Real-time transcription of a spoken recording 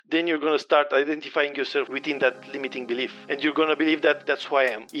then you're going to start identifying yourself within that limiting belief. And you're going to believe that that's who I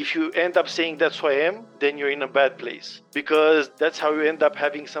am. If you end up saying that's who I am, then you're in a bad place, because that's how you end up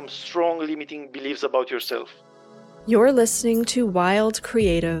having some strong limiting beliefs about yourself. You're listening to Wild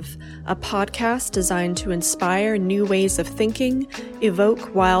Creative, a podcast designed to inspire new ways of thinking,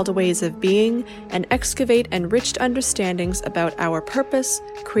 evoke wild ways of being, and excavate enriched understandings about our purpose,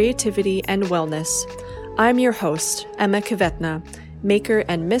 creativity, and wellness. I'm your host, Emma Kvetna, maker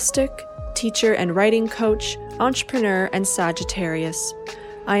and mystic, teacher and writing coach, entrepreneur, and Sagittarius.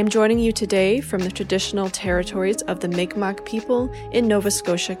 I am joining you today from the traditional territories of the Mi'kmaq people in Nova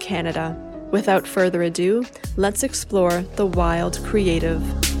Scotia, Canada. Without further ado, let's explore the wild creative.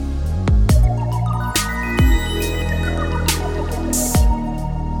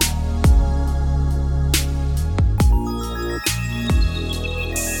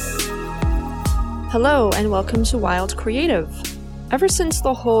 Hello, and welcome to Wild Creative. Ever since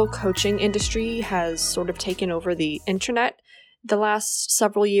the whole coaching industry has sort of taken over the internet the last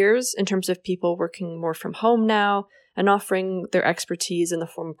several years, in terms of people working more from home now and offering their expertise in the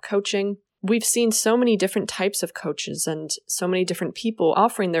form of coaching, we've seen so many different types of coaches and so many different people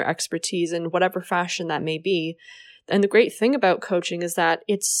offering their expertise in whatever fashion that may be. And the great thing about coaching is that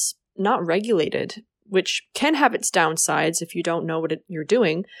it's not regulated, which can have its downsides if you don't know what you're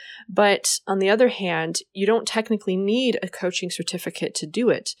doing. But on the other hand, you don't technically need a coaching certificate to do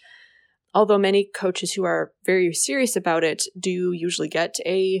it. Although many coaches who are very serious about it do usually get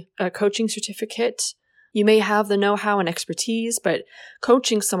a coaching certificate. You may have the know-how and expertise, but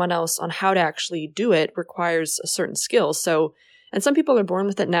coaching someone else on how to actually do it requires a certain skill. And some people are born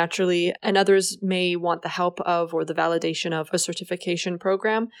with it naturally, and others may want the help of or the validation of a certification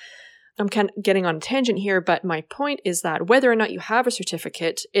program. I'm kind of getting on a tangent here, but my point is that whether or not you have a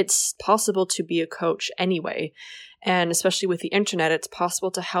certificate, it's possible to be a coach anyway. And especially with the internet, it's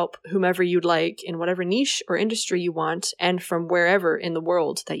possible to help whomever you'd like in whatever niche or industry you want and from wherever in the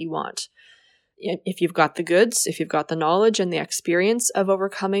world that you want. If you've got the goods, if you've got the knowledge and the experience of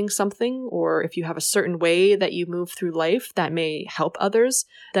overcoming something, or if you have a certain way that you move through life that may help others,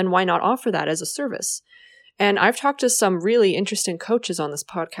 then why not offer that as a service? And I've talked to some really interesting coaches on this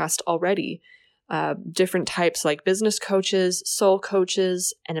podcast already. Different types like business coaches, soul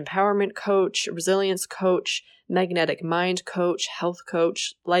coaches, an empowerment coach, resilience coach, magnetic mind coach, health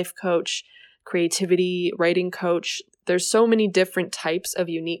coach, life coach, creativity, writing coach. There's so many different types of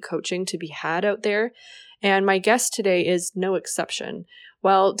unique coaching to be had out there, and my guest today is no exception.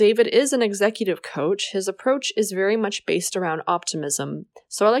 While David is an executive coach, his approach is very much based around optimism.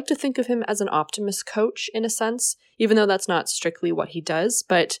 So I like to think of him as an optimist coach in a sense, even though that's not strictly what he does,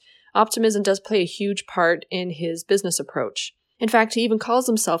 but optimism does play a huge part in his business approach. In fact, he even calls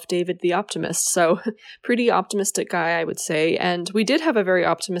himself David the Optimist, so pretty optimistic guy, I would say. And we did have a very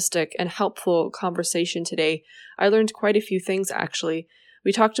optimistic and helpful conversation today. I learned quite a few things, actually.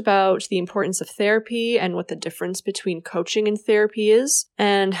 We talked about the importance of therapy and what the difference between coaching and therapy is,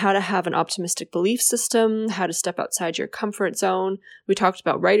 and how to have an optimistic belief system, how to step outside your comfort zone. We talked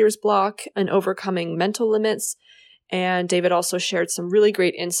about writer's block and overcoming mental limits. And David also shared some really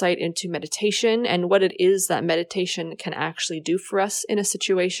great insight into meditation and what it is that meditation can actually do for us in a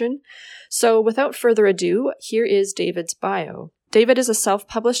situation. So without further ado, here is David's bio. David is a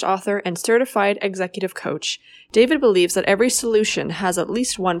self-published author and certified executive coach. David believes that every solution has at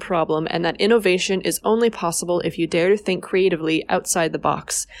least one problem and that innovation is only possible if you dare to think creatively outside the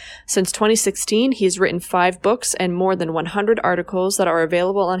box. Since 2016, he's written 5 books and more than 100 articles that are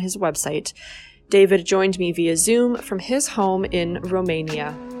available on his website. David joined me via Zoom from his home in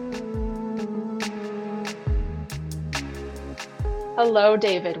Romania. Hello,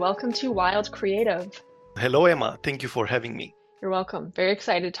 David. Welcome to Wild Creative. Hello, Emma. Thank you for having me. You're welcome. Very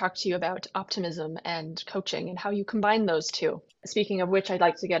excited to talk to you about optimism and coaching and how you combine those two. Speaking of which, I'd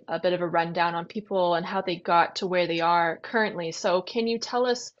like to get a bit of a rundown on people and how they got to where they are currently. So can you tell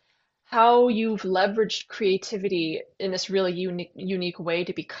us how you've leveraged creativity in this really unique way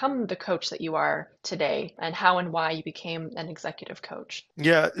to become the coach that you are today, and how and why you became an executive coach?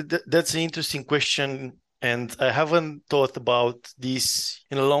 Yeah, that's an interesting question. And I haven't thought about this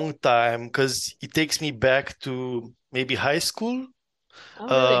in a long time because it takes me back to maybe high school.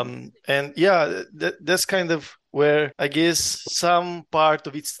 Oh, really? And yeah, that's kind of where I guess some part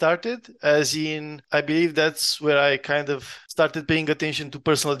of it started, as in, I believe that's where I kind of started paying attention to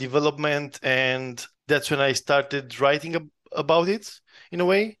personal development, and that's when I started writing about it in a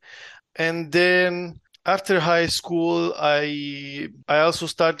way. And then after high school, I also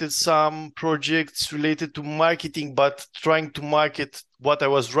started some projects related to marketing, but trying to market what I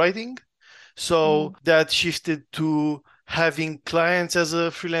was writing. So that shifted to having clients as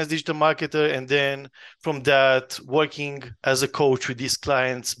a freelance digital marketer, and then from that working as a coach with these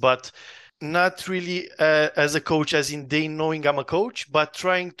clients, but not really as a coach as in they knowing I'm a coach, but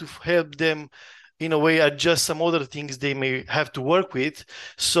trying to help them in a way adjust some other things they may have to work with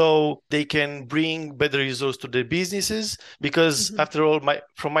so they can bring better results to their businesses. Because Hmm. after all,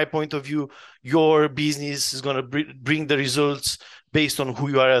 from my point of view, your business is going to bring the results based on who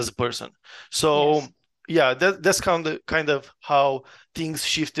you are as a person. So Yes. yeah, that's kind of how things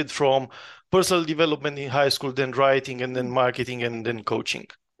shifted from personal development in high school, then writing, and then Hmm. marketing, and then coaching.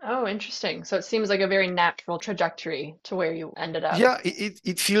 Oh, interesting. So it seems like a very natural trajectory to where you ended up. Yeah,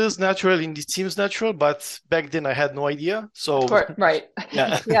 it feels natural and it seems natural, but back then I had no idea. Of So course, right.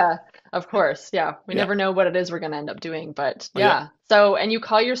 yeah, Yeah, of course. Yeah. We yeah, never know what it is we're going to end up doing, but yeah, yeah. So, and you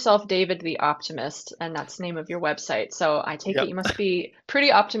call yourself David the Optimist, and that's the name of your website. So I take yeah. it you must be a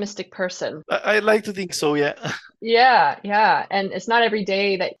pretty optimistic person. I like to think so. Yeah, Yeah, yeah. And it's not every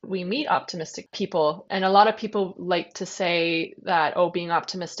day that we meet optimistic people. And a lot of people like to say that, oh, being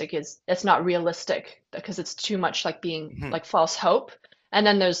optimistic it's not realistic because it's too much like being Mhm. like false hope. And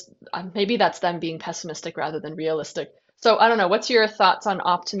then there's maybe that's them being pessimistic rather than realistic. So I don't know, what's your thoughts on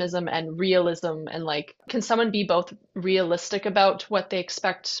optimism and realism and like, can someone be both realistic about what they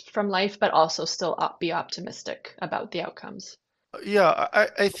expect from life, but also still be optimistic about the outcomes? Yeah.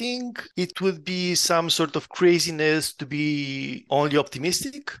 I think it would be some sort of craziness to be only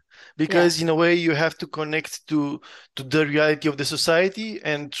optimistic, because in Yes. a way you have to connect to the reality of the society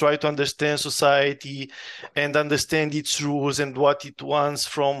and try to understand society and understand its rules and what it wants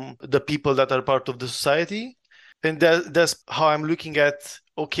from the people that are part of the society. And that's how I'm looking at,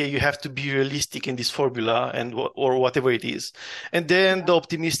 okay, you have to be realistic in this formula and or whatever it is. And then Yeah. the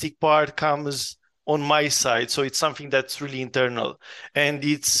optimistic part comes on my side. So it's something that's really internal. And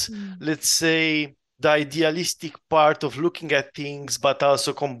it's, Mm. let's say, the idealistic part of looking at things, but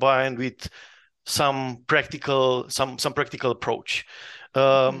also combined with some practical approach.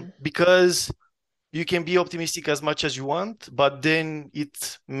 Hmm. Because you can be optimistic as much as you want, but then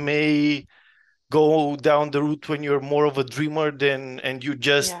it may go down the route when you're more of a dreamer than and you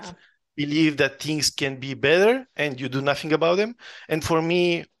Yeah. just believe that things can be better and you do nothing about them. And for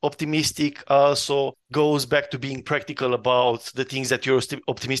me, optimistic also goes back to being practical about the things that you're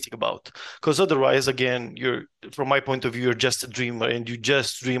optimistic about. Because otherwise, again, you're from my point of view, you're just a dreamer and you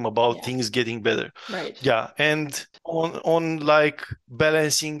just dream about Yeah. things getting better. Right. Yeah. And on like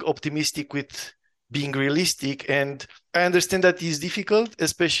balancing optimistic with being realistic. And I understand that is difficult,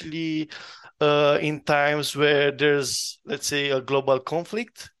 especially in times where there's, let's say, a global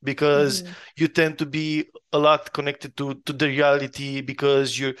conflict, because Hmm. you tend to be a lot connected to the reality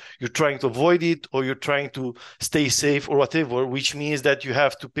because you're trying to avoid it or you're trying to stay safe or whatever, which means that you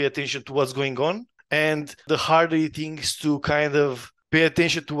have to pay attention to what's going on. And the harder it is to kind of pay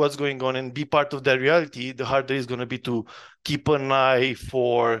attention to what's going on and be part of that reality, the harder it's going to be to keep an eye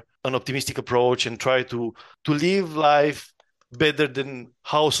for an optimistic approach and try to live life better than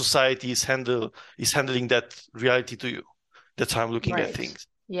how society is handling that reality to you. That's how I'm looking at Right. things.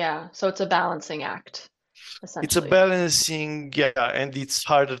 Yeah. So it's a balancing act, It's a essentially. balancing, yeah, and it's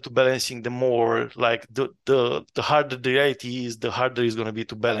harder to balancing the more like the harder the reality is, the harder it's going to be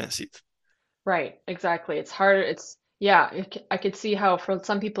to balance it. Right. Exactly. It's harder. Yeah, I could see how for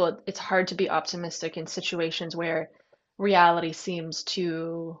some people it's hard to be optimistic in situations where reality seems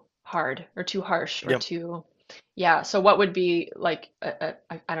too hard or too harsh or Yeah. too, yeah. So what would be like I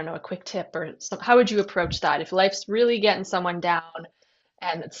don't know, a quick tip or some, how would you approach that if life's really getting someone down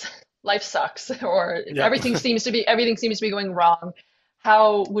and it's life sucks or Yeah. everything seems to be going wrong?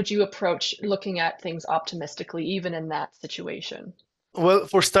 How would you approach looking at things optimistically, even in that situation? Well,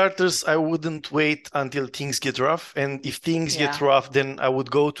 for starters, I wouldn't wait until things get rough. And if things get Yeah. rough, then I would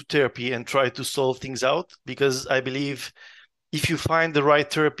go to therapy and try to solve things out, because I believe if you find the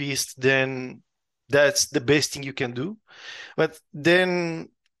right therapist, then that's the best thing you can do. But then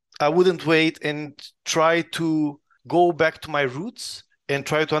I wouldn't wait and try to go back to my roots and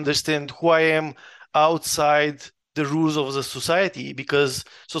try to understand who I am outside the rules of the society, because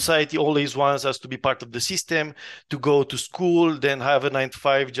society always wants us to be part of the system, to go to school, then have a 9 to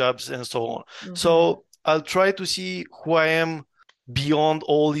 5 jobs and so on. Hmm. So I'll try to see who I am beyond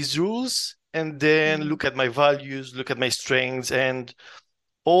all these rules and then Hmm. look at my values, look at my strengths, and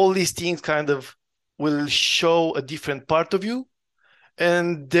all these things kind of will show a different part of you.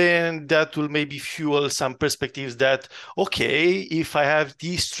 And then that will maybe fuel some perspectives that, okay, if I have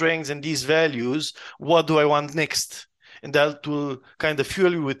these strengths and these values, what do I want next? And that will kind of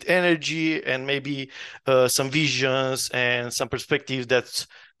fuel you with energy and maybe some visions and some perspectives that's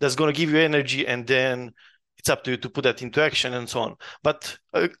going to give you energy, and then it's up to you to put that into action and so on. But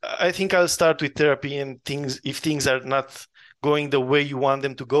I think I'll start with therapy, and if things are not going the way you want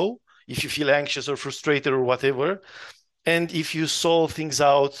them to go, if you feel anxious or frustrated or whatever, and if you solve things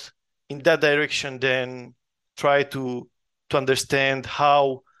out in that direction, then try to understand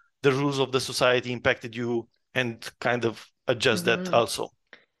how the rules of the society impacted you and kind of adjust that Hmm. also.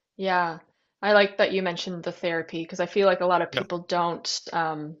 Yeah, I like that you mentioned the therapy because I feel like a lot of Yeah. people don't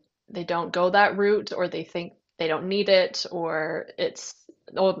they don't go that route, or they think they don't need it, or it's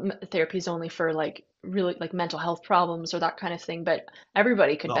therapy is only for like really like mental health problems or that kind of thing, but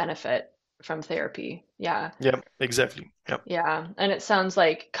everybody could No. benefit from therapy. Yeah. Yeah, exactly. Yeah. Yeah, and it sounds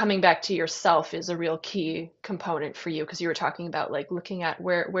like coming back to yourself is a real key component for you because you were talking about like looking at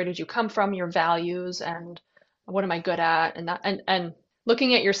where did you come from, your values, and what am I good at, and that and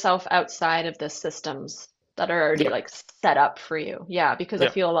looking at yourself outside of the systems that are already Yeah. like set up for you. Yeah, because I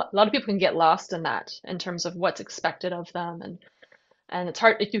Yeah. feel a lot of people can get lost in that in terms of what's expected of them, and it's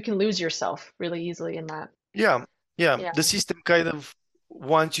hard, you can lose yourself really easily in that. Yeah. Yeah. Yeah. The system kind of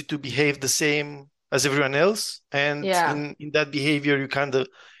wants you to behave the same as everyone else. And Yeah. in that behavior, you kind of,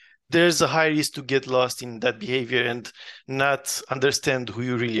 there's a high risk to get lost in that behavior and not understand who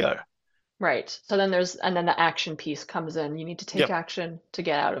you really are. Right. So then and then the action piece comes in. You need to take Yeah. action to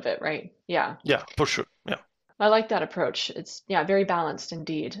get out of it, right? Yeah. Yeah, for sure. Yeah. I like that approach. It's, yeah, very balanced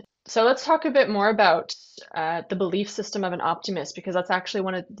indeed. So let's talk a bit more about the belief system of an optimist, because that's actually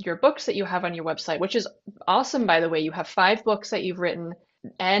one of your books that you have on your website, which is awesome, by the way. You have 5 books that you've written,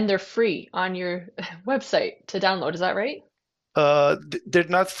 and they're free on your website to download. Is that right? They're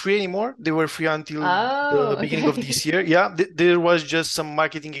not free anymore. They were free until the Oh, beginning of okay. this year. Yeah, there was just some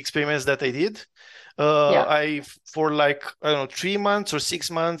marketing experiments that I did. Yeah. I for like I don't know 3 months or 6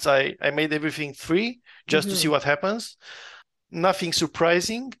 months, I made everything free just to see Hmm. what happens. Nothing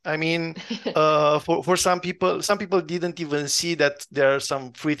surprising. I mean, for some people didn't even see that there are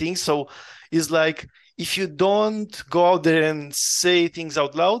some free things. So it's like if you don't go out there and say things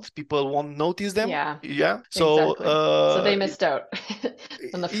out loud, people won't notice them. Yeah, Yeah. So exactly. So they missed out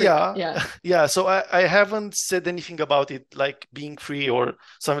on the free. yeah, Yeah. yeah. So I haven't said anything about it like being free or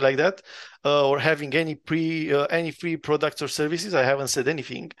something like that, or having any free products or services. I haven't said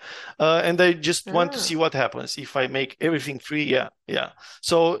anything, and I just want to Ah, see what happens if I make everything free. Yeah, yeah.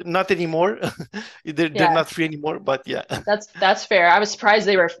 So not anymore. They're yeah. not free anymore, but yeah, That's fair. I was surprised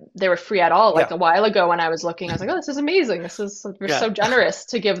they were free at all. yeah, Like a while ago when I was looking, I was like, "Oh, this is amazing. This is We're yeah. so generous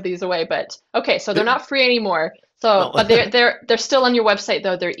to give these away." But okay, so they're The- not free anymore. So, no, but they're still on your website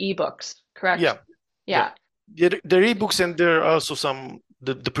though. They're ebooks, correct? yeah, yeah. Yeah. They're ebooks and there are also some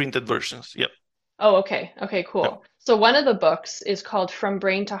the printed versions. Yeah, Oh, okay. Okay, yeah, cool. So one of the books is called From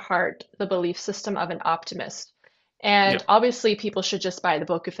Brain to Heart: The Belief System of an Optimist. yeah. And obviously people should just buy the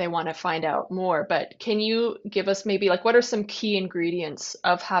book if they want to find out more, but can you give us maybe like what are some key ingredients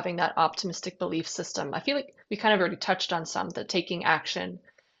of having that optimistic belief system? I feel like we kind of already touched on some, the taking action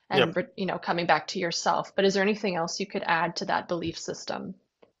Yeah. and coming back to yourself, but is there anything else you could add to that belief system?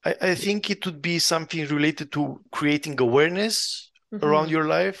 I think it would be something related to creating awareness around Hmm. your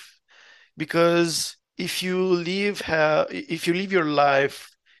life because if you live your life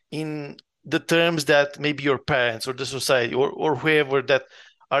in the terms that maybe your parents or the society or whoever that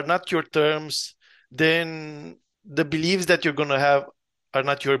are not your terms, then the beliefs that you're going to have are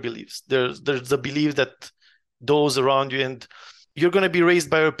not your beliefs. There's the belief that those around you, and you're going to be raised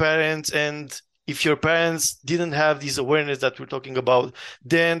by your parents, and if your parents didn't have this awareness that we're talking about,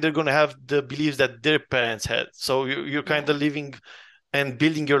 then they're going to have the beliefs that their parents had. So you're kind Yeah. of living and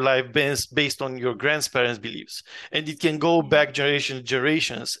building your life based on your grandparents' beliefs, and it can go Yeah. back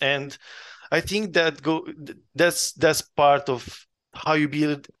generations. And I think that's part of how you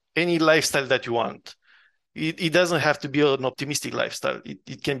build any lifestyle that you want. It doesn't have to be an optimistic lifestyle.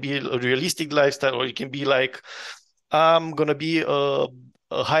 It can be a realistic lifestyle, or it can be like I'm gonna be a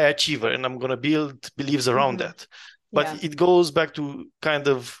high achiever and I'm gonna build beliefs around Hmm. that. But Yeah. it goes back to kind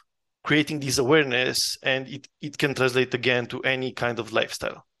of creating this awareness, and it can translate again to any kind of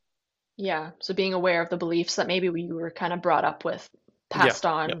lifestyle. Yeah. So being aware of the beliefs that maybe we were kind of brought up with, Yeah, passed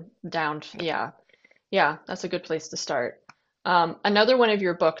yeah, on down. yeah, Yeah. Yeah, that's a good place to start. Another one of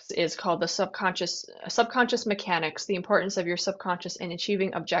your books is called The Subconscious Mechanics: The Importance of Your Subconscious in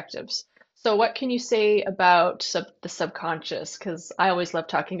Achieving Objectives. So what can you say about the subconscious? Because I always love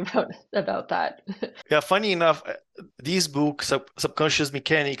talking about that. yeah. Funny enough, this book, Subconscious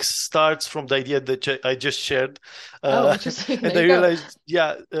Mechanics, starts from the idea that I just shared, Oh, uh, interesting. and There I you go. realized,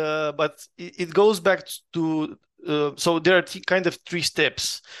 yeah, but it goes back to. So there are kind of three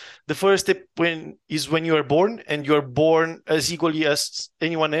steps. The first step when you are born, and you are born as equally as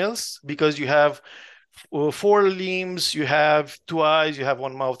anyone else because you have four limbs, you have two eyes, you have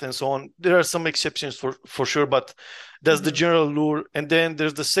one mouth, and so on. There are some exceptions for sure, but that's the Hmm. general rule. And then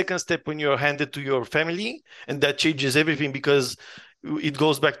there's the second step when you're handed to your family, and that changes everything because it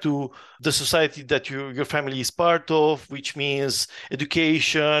goes back to the society that your family is part of, which means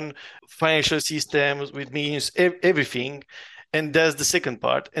education, financial systems, which means everything. And that's the second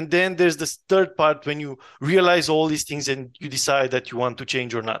part. And then there's this third part when you realize all these things and you decide that you want to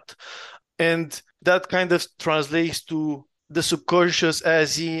change or not. And that kind of translates to the subconscious,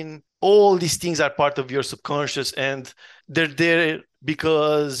 as in all these things are part of your subconscious and they're there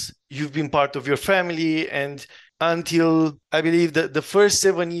because you've been part of your family. And until I believe that the first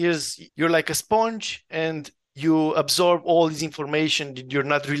 7 years, you're like a sponge and you absorb all this information that you're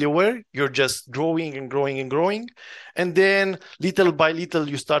not really aware. You're just growing and growing and growing. And then little by little,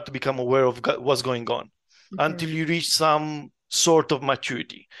 you start to become aware of what's going on Hmm. until you reach some sort of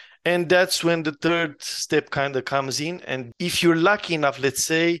maturity. And that's when the third step kind of comes in. And if you're lucky enough, let's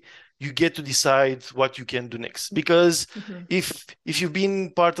say, you get to decide what you can do next. Because Hmm. if you've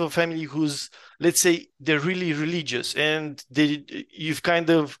been part of a family who's, let's say, they're really religious and you've kind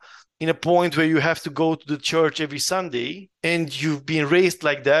of in a point where you have to go to the church every Sunday and you've been raised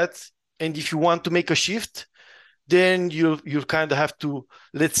like that. And if you want to make a shift, then you kind of have to,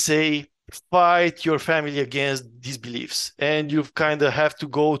 let's say, fight your family against these beliefs, and you kind of have to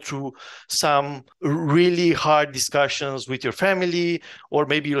go through some really hard discussions with your family, or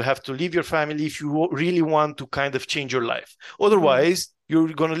maybe you'll have to leave your family if you really want to kind of change your life. Hmm. Otherwise, you're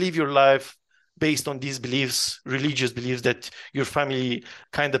going to live your life based on these beliefs, religious beliefs that your family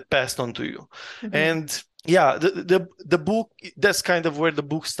kind of passed on to you. Hmm. And yeah, the book, that's kind of where the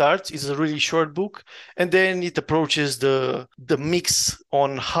book starts. It's a really short book, and then it approaches the mix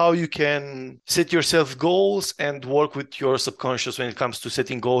on how you can set yourself goals and work with your subconscious when it comes to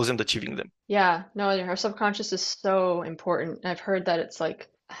setting goals and achieving them. Yeah, no, our subconscious is so important. I've heard that it's like,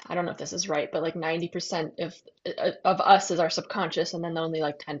 I don't know if this is right, but like 90% of us is our subconscious, and then only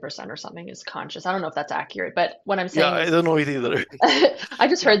like 10% or something is conscious. I don't know if that's accurate, but what I'm Yeah, saying I is, don't know it either. I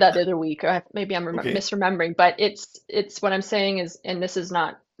just heard that the other week, or maybe I'm Okay. misremembering, but it's what I'm saying is, and this is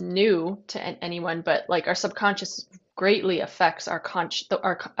not new to anyone, but like our subconscious greatly affects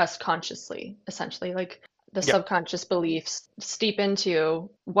us consciously, essentially. Like the Yeah, subconscious beliefs steep into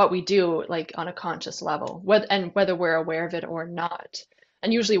what we do, like on a conscious level, whether we're aware of it or not.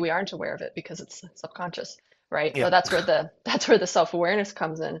 And usually we aren't aware of it because it's subconscious, right? yeah. But that's where the self-awareness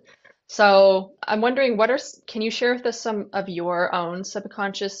comes in. So I'm wondering, can you share with us some of your own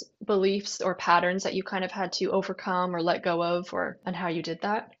subconscious beliefs or patterns that you kind of had to overcome or let go of, or and how you did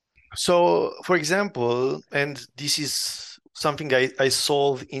that? So, for example, and this is something I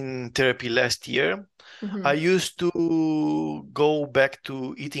solved in therapy last year. I Hmm. used to go back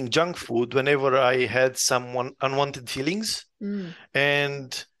to eating junk food whenever I had some unwanted feelings. Mm.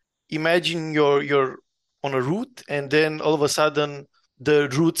 And imagine you're on a route, and then all of a sudden the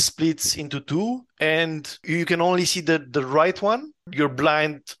route splits into two, and you can only see the right one. You're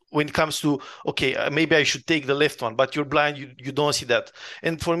blind when it comes to, okay, maybe I should take the left one, but you're blind, you don't see that.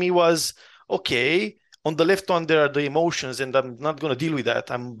 And for me was, okay, on the left one there are the emotions, and I'm not going to deal with that.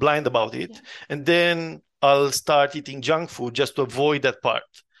 I'm blind about Yeah. it. And then I'll start eating junk food just to avoid that part.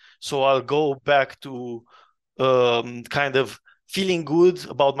 So I'll go back to kind of feeling good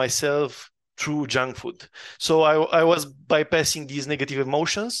about myself through junk food. So I was bypassing these negative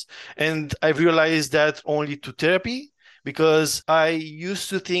emotions, and I realized that only to therapy, because I used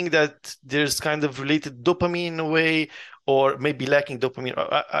to think that there's kind of related dopamine in a way, or maybe lacking dopamine.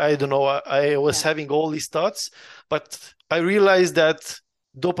 I don't know. I was Yeah. having all these thoughts, but I realized that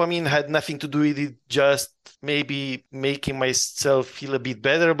dopamine had nothing to do with it, just maybe making myself feel a bit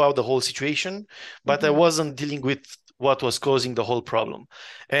better about the whole situation, but I Hmm. wasn't dealing with what was causing the whole problem.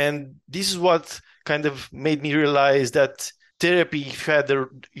 And this is what kind of made me realize that therapy, if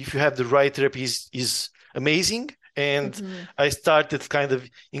you have the right therapy, is amazing. And Hmm. I started kind of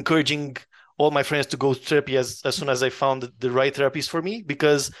encouraging all my friends to go to therapy as soon as I found the right therapies for me,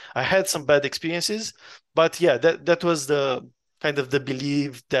 because I had some bad experiences. But yeah, that was the kind of the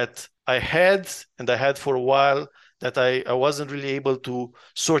belief that I had, and I had for a while, that I wasn't really able to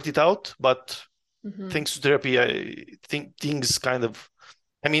sort it out. But Hmm. thanks to therapy, I think things kind of,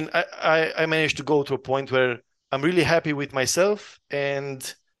 I mean, I managed to go to a point where I'm really happy with myself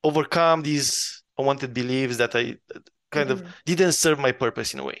and overcome these unwanted beliefs that I kind of Hmm. didn't serve my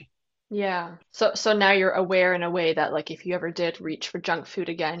purpose in a way. Yeah. So now you're aware in a way that like if you ever did reach for junk food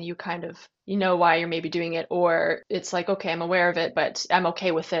again, you know why you're maybe doing it, or it's like, okay, I'm aware of it, but I'm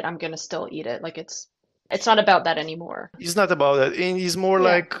okay with it. I'm gonna still eat it. Like it's not about that anymore. It's not about that. And it's more Yeah.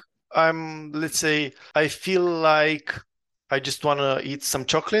 like let's say, I feel like I just want to eat some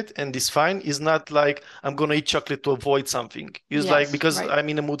chocolate and it's fine. It's not like I'm going to eat chocolate to avoid something. It's like Yes, because right. I'm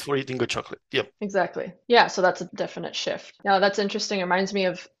in the mood for eating a chocolate. Yep. Exactly. Yeah, so that's a definite shift. Now that's interesting. It reminds me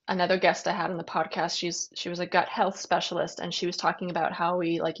of another guest I had on the podcast. She was a gut health specialist and she was talking about how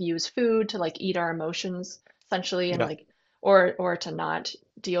we like use food to like eat our emotions essentially and Yeah. like or to not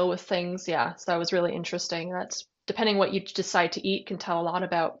deal with things. Yeah, so that was really interesting. That's depending what you decide to eat can tell a lot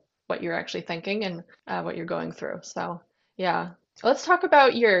about what you're actually thinking and what you're going through. So, yeah. Let's talk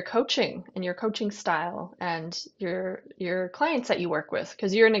about your coaching and your coaching style and your clients that you work with,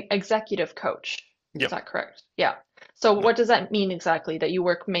 because you're an executive coach. Is Yep. that correct? Yeah. So Yep. what does that mean exactly? That you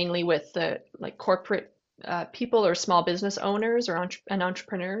work mainly with the like corporate people or small business owners or and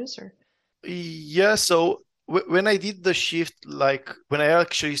entrepreneurs or? Yeah, so when I did the shift, like when I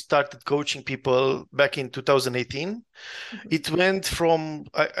actually started coaching people back in 2018, Mhm, it went from,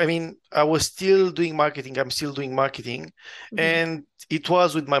 I mean, I was still doing marketing, I'm still doing marketing, mhm, and it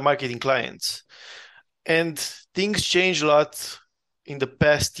was with my marketing clients. And things changed a lot in the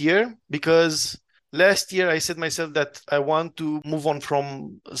past year because last year I said myself that I want to move on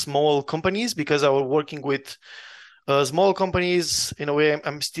from small companies because I was working with small companies. In a way,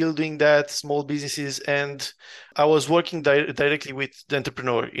 I'm still doing that, small businesses, and I was working directly with the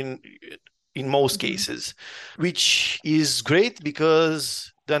entrepreneur in most mhm. cases, which is great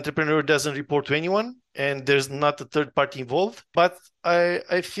because the entrepreneur doesn't report to anyone and there's not a third party involved. But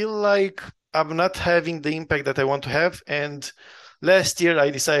I feel like I'm not having the impact that I want to have. And last year I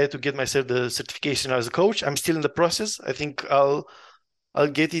decided to get myself the certification as a coach. I'm still in the process. I think I'll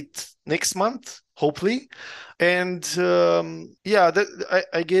get it next month, hopefully. And yeah,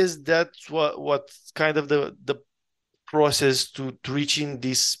 I guess that's what kind of the process to reaching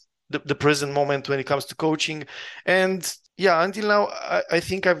this the present moment when it comes to coaching. And yeah, until now, I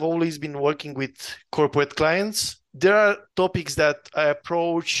think I've always been working with corporate clients. There are topics that I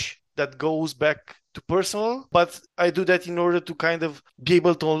approach that goes back to personal, but I do that in order to kind of be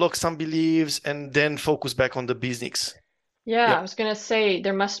able to unlock some beliefs and then focus back on the business. Yeah, Yeah, I was gonna say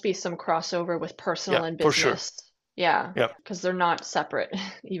there must be some crossover with personal yeah, and for sure. business. Yeah, Yeah, because they're not separate,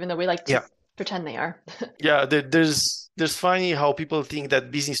 even though we like to yeah, pretend they are. yeah. There's funny how people think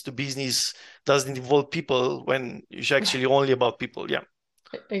that business to business doesn't involve people when it's actually only about people. Yeah.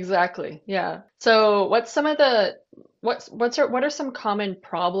 Exactly. Yeah. So what's some of the what are some common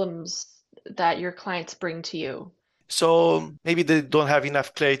problems that your clients bring to you? So maybe they don't have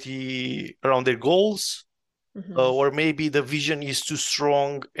enough clarity around their goals, Hmm. or maybe the vision is too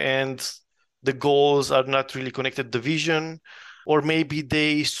strong and the goals are not really connected to the vision, or maybe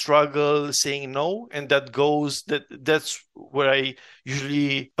they struggle saying no, and that's where I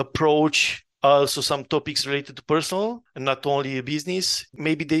usually approach also some topics related to personal and not only business.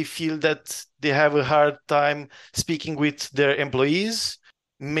 Maybe they feel that they have a hard time speaking with their employees.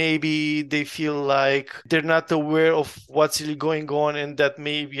 Maybe they feel like they're not aware of what's really going on, and that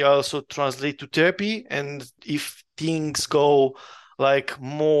maybe also translate to therapy. And if things go like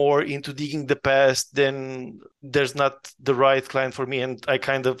more into digging the past, then there's not the right client for me. And I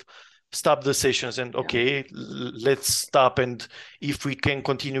kind of stop the sessions and Yeah. okay, let's stop. And if we can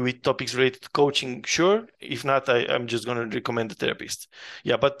continue with topics related to coaching, sure. If not, I'm just going to recommend the therapist.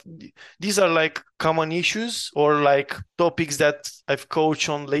 Yeah, but these are like common issues or like topics that I've coached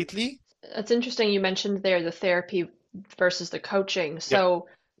on lately. It's interesting you mentioned there the therapy versus the coaching. Yep. So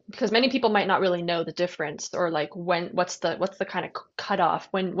because many people might not really know the difference or like what's the kind of cutoff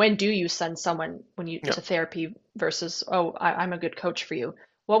when do you send someone when you Yeah. to therapy versus I'm a good coach for you.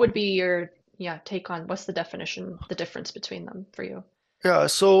 What would be your take on what's the definition, the difference between them for you? Yeah,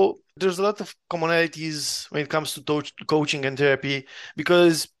 so there's a lot of commonalities when it comes to coaching and therapy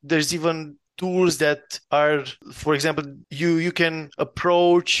because there's even tools that are, for example, you can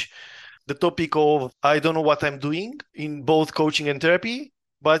approach the topic of I don't know what I'm doing in both coaching and therapy,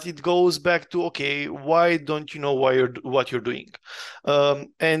 but it goes back to okay, why don't you know what you're doing?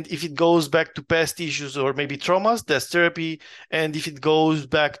 And if it goes back to past issues or maybe traumas, that's therapy. And if it goes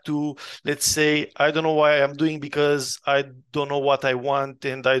back to let's say I don't know why I'm doing because I don't know what I want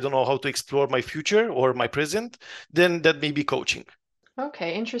and I don't know how to explore my future or my present, then that may be coaching.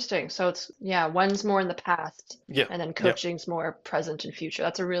 Okay, interesting. So it's, yeah, one's more in the past Yeah, and then yeah, coaching's more present and future.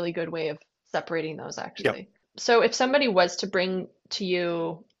 That's a really good way of separating those, yeah. actually. So if somebody was to bring to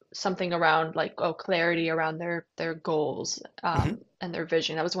you something around like, oh, clarity around their goals Mhm. and their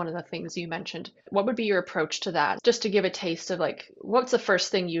vision, that was one of the things you mentioned. What would be your approach to that? Just to give a taste of like, what's the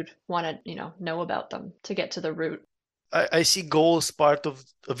first thing you'd want to, know about them to get to the root? I see goals part of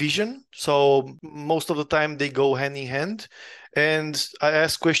a vision. So most of the time they go hand in hand. And I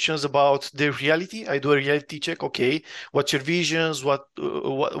ask questions about their reality. I do a reality check. Okay, what's your visions? What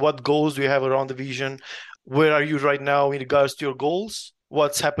goals do you have around the vision? Where are you right now in regards to your goals?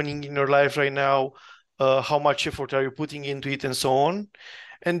 What's happening in your life right now? How much effort are you putting into it, and so on.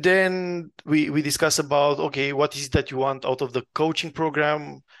 And then we discuss about, okay, what is that you want out of the coaching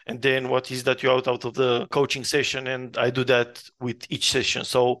program? And then what is that you want out of the coaching session? And I do that with each session.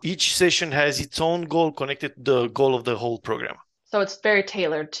 So each session has its own goal connected to the goal of the whole program. So it's very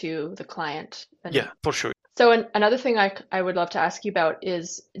tailored to the client. And Yeah, for sure. so another thing I would love to ask you about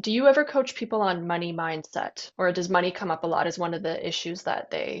is, do you ever coach people on money mindset, or does money come up a lot as one of the issues that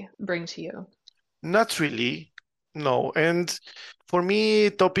they bring to you? Not really. No. And for me,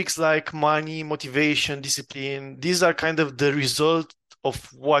 topics like money, motivation, discipline, these are kind of the result of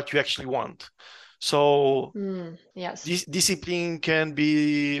what you actually want. So Yes. this discipline can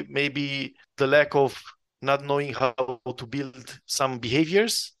be maybe the lack of not knowing how to build some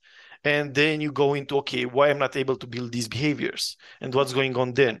behaviors. And then you go into, okay, why I'm not able to build these behaviors and what's going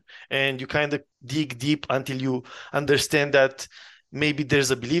on then. And you kind of dig deep until you understand that maybe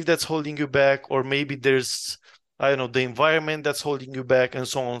there's a belief that's holding you back, or maybe there's, I don't know, the environment that's holding you back, and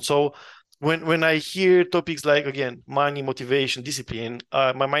so on. So when I hear topics like, again, money, motivation, discipline,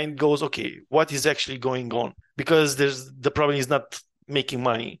 my mind goes, okay, what is actually going on? Because the problem is not making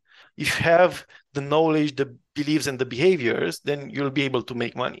money. If you have the knowledge, the beliefs, and the behaviors, then you'll be able to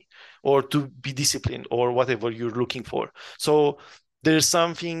make money or to be disciplined or whatever you're looking for. So there's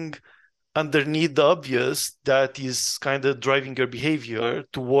something underneath the obvious that is kind of driving your behavior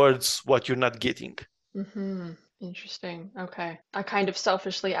towards what you're not getting. Mm-hmm. Interesting. Okay. I kind of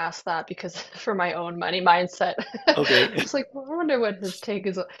selfishly asked that because for my own money mindset. I Okay. was like, well, I wonder what his take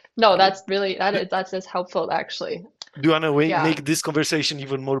is. No, that's really that's as helpful actually. Do you want to Yeah. make this conversation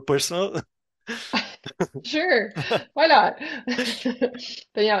even more personal? Sure. Why not?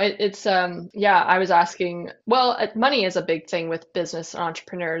 But it's yeah, I was asking, well, money is a big thing with business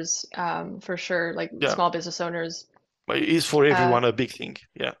entrepreneurs, for sure, like Yeah, small business owners. but it's for Uh, everyone a big thing.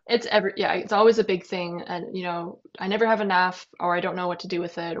 Yeah. yeah, it's always a big thing, and I never have enough, or I don't know what to do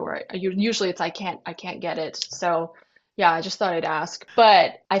with it, or usually it's I can't get it. So yeah, I just thought I'd ask.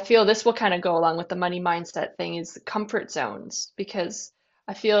 But I feel this will kind of go along with the money mindset thing, is comfort zones, because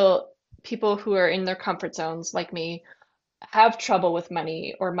I feel people who are in their comfort zones, like me, have trouble with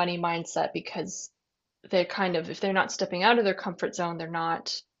money or money mindset because they're kind of, if they're not stepping out of their comfort zone, they're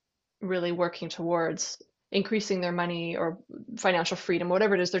not really working towards increasing their money or financial freedom,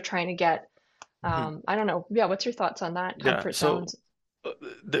 whatever it is they're trying to get. Mhm. I don't know. Yeah, what's your thoughts on that? Yeah. Comfort So zones. uh,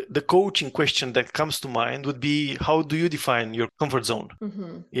 the coaching question that comes to mind would be, how do you define your comfort zone?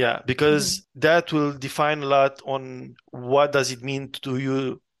 Mm-hmm. Yeah, Mm-hmm. because that will define a lot on what does it mean to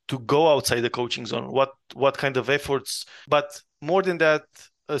you to go outside the coaching zone, what kind of efforts. But more than that,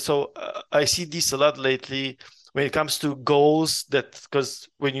 I see this a lot lately when it comes to goals, that because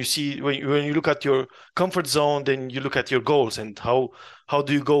when you look at your comfort zone, then you look at your goals and how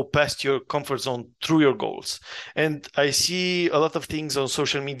do you go past your comfort zone through your goals. And I see a lot of things on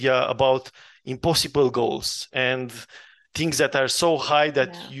social media about impossible goals and things that are so high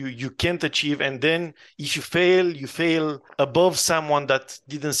that Yeah. you can't achieve, and then if you fail, you fail above someone that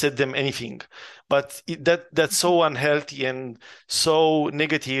didn't set them anything. But that's Mm-hmm. so unhealthy and so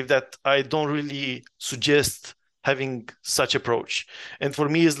negative that I don't really suggest having such approach. And for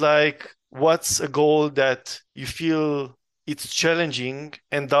me, it's like, what's a goal that you feel it's challenging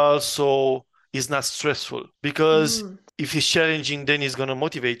and also is not stressful? Because Mm-hmm. if it's challenging, then it's going to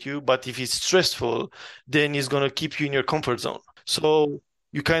motivate you, but if it's stressful, then it's going to keep you in your comfort zone. So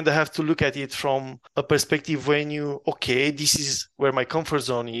you kind of have to look at it from a perspective when you, okay, this is where my comfort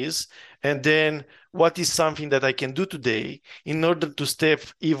zone is. And then what is something that I can do today in order to step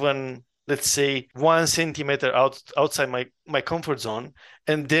even, let's say, 1 centimeter outside my comfort zone,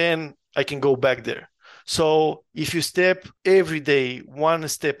 and then I can go back there. So if you step every day 1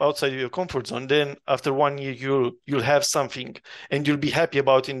 step outside of your comfort zone, then after 1 year you'll have something and you'll be happy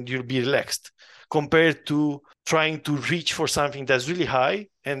about it and you'll be relaxed, compared to trying to reach for something that's really high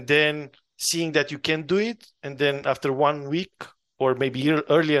and then seeing that you can do it, and then after 1 week or maybe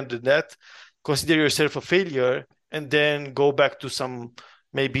earlier than that, consider yourself a failure and then go back to some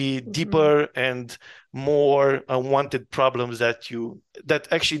maybe Mm-hmm. deeper and more unwanted problems that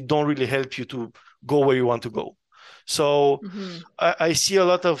actually don't really help you to go where you want to go. So Mm-hmm. I see a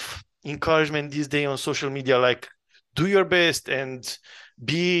lot of encouragement these days on social media, like, do your best and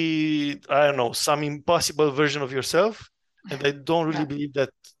be, I don't know, some impossible version of yourself. And I don't really Yeah. believe that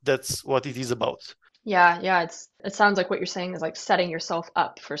that's what it is about. Yeah, it sounds like what you're saying is like setting yourself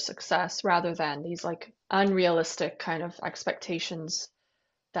up for success rather than these like unrealistic kind of expectations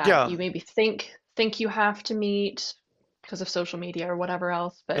that Yeah, you maybe think you have to meet because of social media or whatever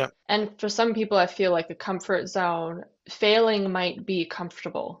else. yeah. And for some people, I feel like a comfort zone, failing might be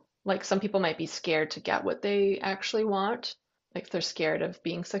comfortable. Like some people might be scared to get what they actually want. Like they're scared of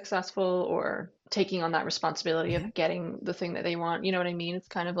being successful or taking on that responsibility Mhm. of getting the thing that they want. You know what I mean? It's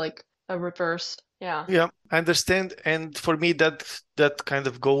kind of like a reverse. Yeah. Yeah, I understand. And for me, that kind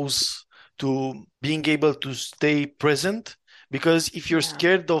of goes to being able to stay present. Because if you're Yeah.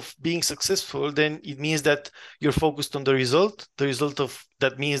 scared of being successful, then it means that you're focused on the result. The result of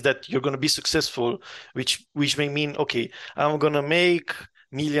that means that you're going to be successful, which may mean, okay, I'm going to make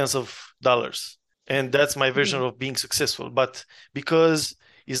millions of dollars, and that's my version Hmm. of being successful. But because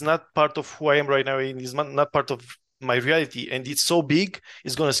it's not part of who I am right now, and it's not part of my reality, and it's so big,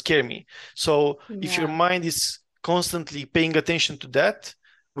 it's going to scare me. So if your Yeah. mind is constantly paying attention to that,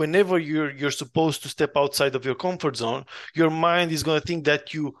 whenever you're supposed to step outside of your comfort zone, your mind is going to think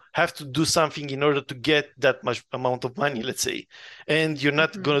that you have to do something in order to get that much amount of money, let's say. And you're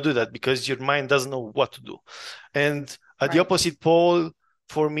not Hmm. going to do that because your mind doesn't know what to do. And at the Right. opposite pole,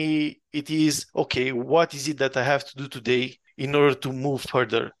 for me, it is okay, what is it that I have to do today in order to move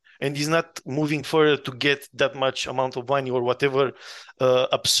further? And it's not moving further to get that much amount of money or whatever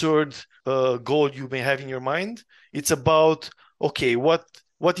absurd goal you may have in your mind. It's about, okay, what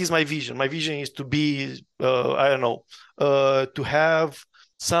is my vision? My vision is to be, I don't know, to have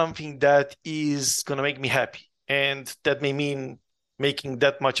something that is going to make me happy. And that may mean making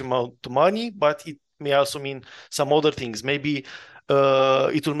that much amount of money, but it may also mean some other things. Maybe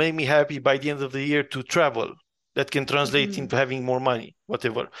it will make me happy by the end of the year to travel. That can translate Hmm. into having more money,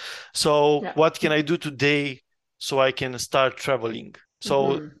 whatever. So, Yeah. what can I do today so I can start traveling?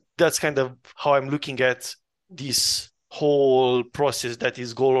 So, Hmm. that's kind of how I'm looking at this whole process that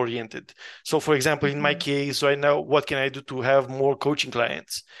is goal oriented. So, for example, in my Hmm. case right now, what can I do to have more coaching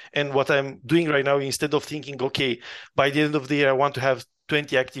clients? And what I'm doing right now, instead of thinking, okay, by the end of the year, I want to have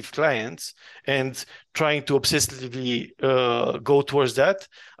 20 active clients and trying to obsessively go towards that,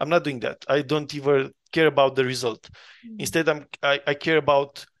 I'm not doing that. I don't even care about the result. Instead, I care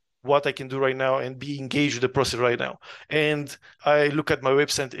about what I can do right now and be engaged with the process right now. And I look at my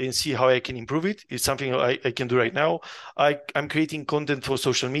website and see how I can improve it. It's something I can do right now. I'm creating content for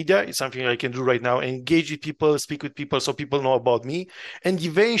social media. It's something I can do right now. Engage with people, speak with people so people know about me. And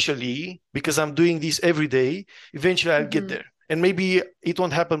eventually, because I'm doing this every day, eventually I'll get Hmm. there. And maybe it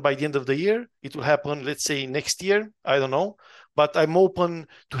won't happen by the end of the year. It will happen, let's say, next year. I don't know. But I'm open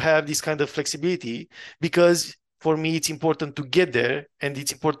to have this kind of flexibility because for me, it's important to get there and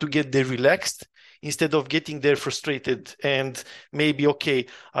it's important to get there relaxed instead of getting there frustrated and maybe, okay,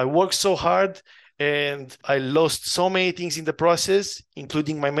 I worked so hard and I lost so many things in the process,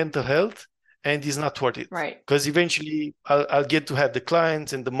 including my mental health, and it's not worth it. Right. Because eventually I'll get to have the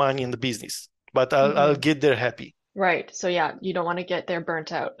clients and the money and the business, but I'll Hmm. get there happy. Right. So yeah, you don't want to get there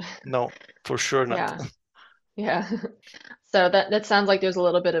burnt out. No, for sure not. Yeah. Yeah. So that sounds like there's a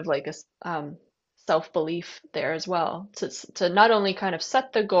little bit of like self-belief there as well. To not only kind of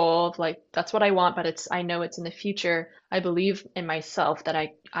set the goal of like that's what I want, but it's I know it's in the future. I believe in myself that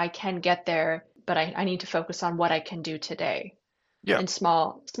I can get there, but I need to focus on what I can do today Yeah, in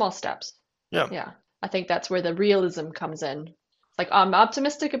small steps. yeah. Yeah. I think that's where the realism comes in. It's like I'm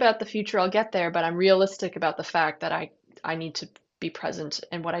optimistic about the future, I'll get there, but I'm realistic about the fact that I need to be present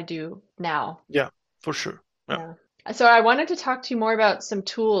in what I do now. Yeah, for sure. Yeah. Yeah. So I wanted to talk to you more about some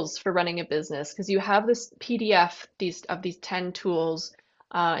tools for running a business because you have this PDF these 10 tools,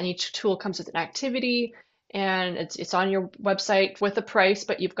 and each tool comes with an activity and it's on your website with a price,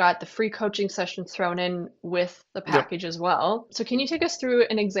 but you've got the free coaching session thrown in with the Yep. package as well. So can you take us through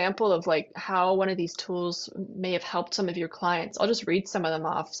an example of like how one of these tools may have helped some of your clients? I'll just read some of them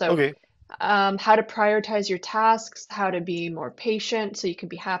off. So Okay. how to prioritize your tasks, how to be more patient so you can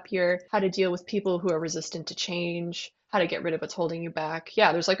be happier, how to deal with people who are resistant to change, how to get rid of what's holding you back.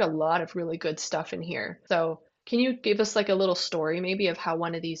 Yeah, there's like a lot of really good stuff in here. So, can you give us like a little story maybe of how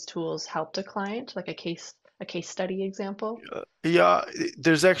one of these tools helped a client, like a case study example? Yeah,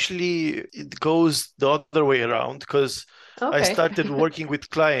 there's actually, it goes the other way around because I Okay. started working with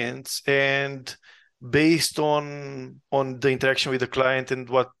clients and based on the interaction with the client and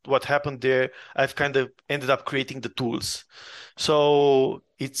what happened there, I've kind of ended up creating the tools. So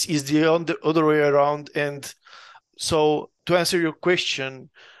it's the other way around. And so to answer your question,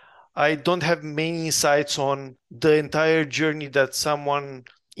 I don't have many insights on the entire journey that someone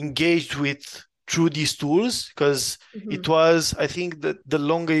engaged with through these tools because Hmm. it was, I think that the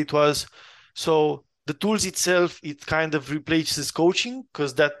longer it was, so the tools itself, it kind of replaces coaching,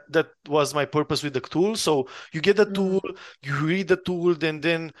 because that was my purpose with the tool. So you get a tool, you read the tool,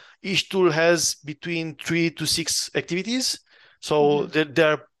 then each tool has between 3 to 6 activities. So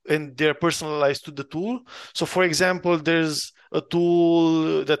they're personalized to the tool. So for example, there's a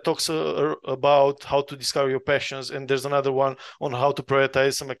tool that talks about how to discover your passions, and there's another one on how to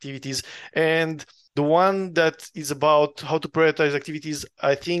prioritize some activities. And the one that is about how to prioritize activities,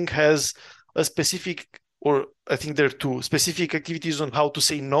 I think, has a specific, or I think there are two specific activities on how to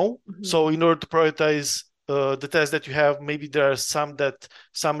say no. So in order to prioritize the tasks that you have, maybe there are some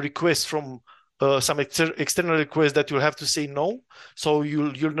requests from some external requests that you'll have to say no. So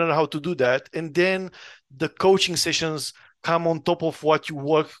you'll learn how to do that. And then the coaching sessions come on top of what you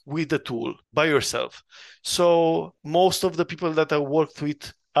work with the tool by yourself. So most of the people that I worked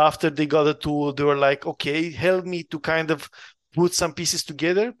with, after they got a tool, they were like, okay, help me to kind of put some pieces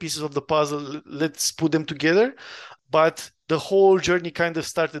together, pieces of the puzzle, let's put them together. But the whole journey kind of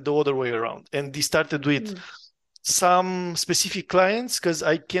started the other way around. And they started with some specific clients, because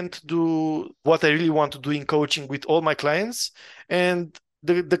I can't do what I really want to do in coaching with all my clients. And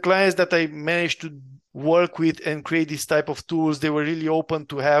the clients that I managed to work with and create this type of tools, they were really open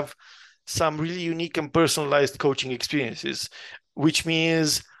to have some really unique and personalized coaching experiences, which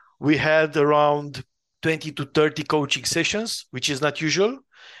means we had around 20 to 30 coaching sessions, which is not usual.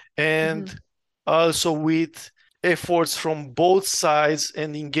 And also with efforts from both sides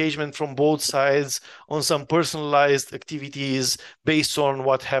and engagement from both sides on some personalized activities based on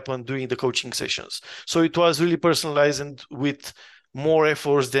what happened during the coaching sessions. So it was really personalized and with more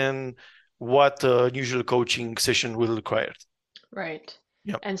efforts than what a usual coaching session will require. Right.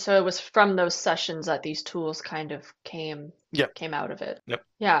 Yep. And so it was from those sessions that these tools kind of came out of it. Yep.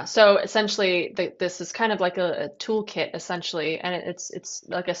 Yeah. So essentially, this is kind of like a toolkit, essentially, and it's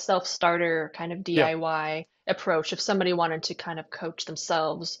like a self-starter kind of DIY approach. If somebody wanted to kind of coach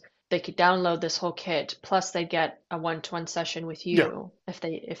themselves, they could download this whole kit. Plus, they get a one-to-one session with you if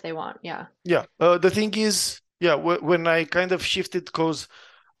they want. Yeah. Yeah. The thing is, when I kind of shifted, because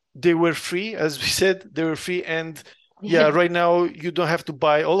they were free, as we said, they were free, and right now you don't have to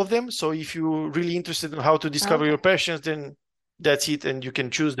buy all of them. So if you're really interested in how to discover your passions, then that's it, and you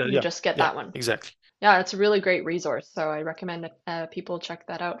can choose that. You just get that one. Exactly. Yeah, it's a really great resource. So I recommend that people check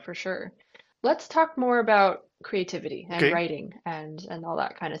that out for sure. Let's talk more about creativity and writing and all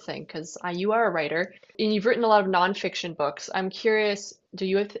that kind of thing, because you are a writer and you've written a lot of nonfiction books. I'm curious, do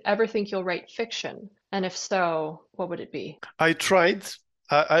you ever think you'll write fiction? And if so, what would it be? I tried.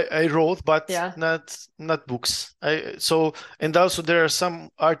 I wrote, but not books. And also there are some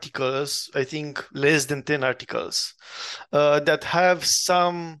articles, I think less than 10 articles, that have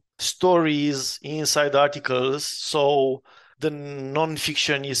some stories inside articles. So the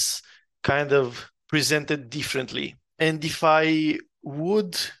nonfiction is kind of presented differently. And if I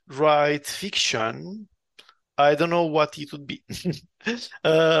would write fiction, I don't know what it would be.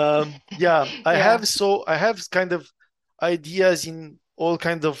 I have kind of ideas in all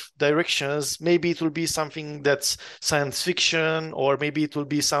kinds of directions. Maybe it will be something that's science fiction, or maybe it will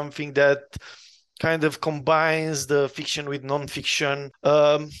be something that kind of combines the fiction with non-fiction.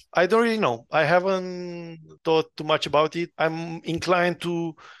 I don't really know. I haven't thought too much about it. I'm inclined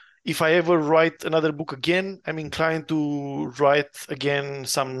to, if I ever write another book again, I'm inclined to write again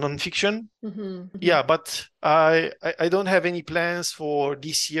some non-fiction. Yeah, but I don't have any plans for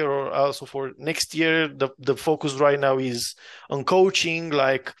this year or also for next year. The focus right now is on coaching,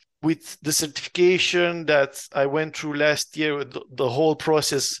 like with the certification that I went through last year. The whole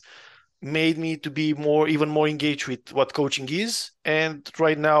process made me to be even more engaged with what coaching is. And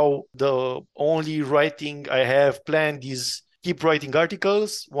right now, the only writing I have planned is keep writing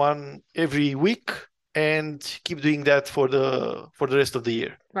articles, one every week, and keep doing that for the rest of the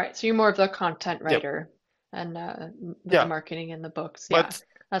year. Right. So you're more of the content writer and the marketing and the books. But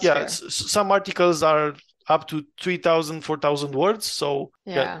that's fair. Some articles are up to 3,000, 4,000 words. So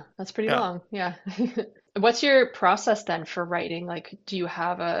that's pretty long. Yeah. What's your process then for writing? Like, do you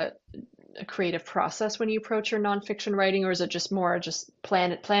have a creative process when you approach your nonfiction writing, or is it just more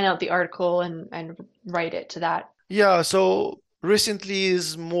plan out the article and write it to that? Yeah, so recently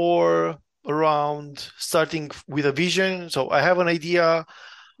is more around starting with a vision. So I have an idea.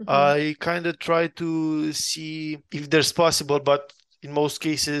 I kind of try to see if there's possible, but in most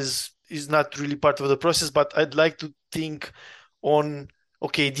cases is not really part of the process. But I'd like to think on,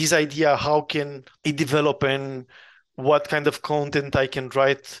 okay, this idea, how can it develop and what kind of content I can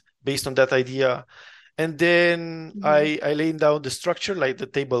write based on that idea. And then I lay down the structure, like the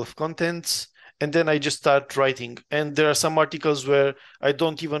table of contents. and then I just start writing. And there are some articles where I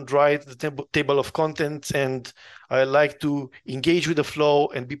don't even write the table of contents, and I like to engage with the flow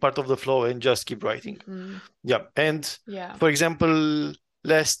and be part of the flow and just keep writing. Mm-hmm. Yeah. And Yeah. for example,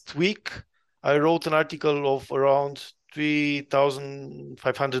 last week I wrote an article of around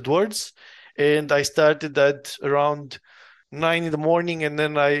 3,500 words, and I started at around 9 in the morning, and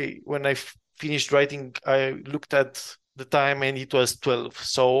then when I finished writing, I looked at the time and it was 12.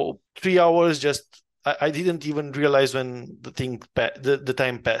 So 3 hours just I didn't even realize when the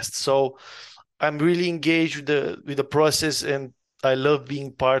time passed. So I'm really engaged with the process, and I love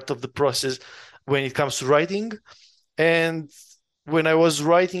being part of the process when it comes to writing. And when I was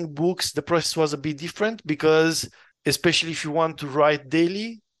writing books, the process was a bit different because, especially if you want to write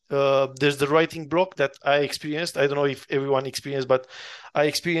daily, there's the writing block that I experienced. I don't know if everyone experienced, but I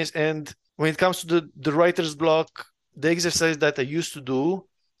experienced. And when it comes to the writer's block, the exercise that I used to do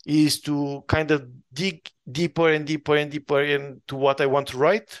is to kind of dig deeper and deeper and deeper into what I want to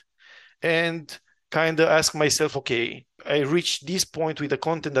write, and kind of ask myself, okay, I reached this point with the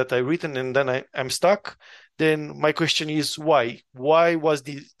content that I've written, and then I'm stuck. Then my question is why? Why was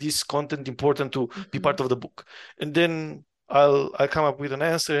this content important to be Mm-hmm. part of the book? And then I'll come up with an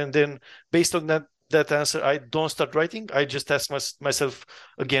answer, and then based on that answer, I don't start writing. I just ask myself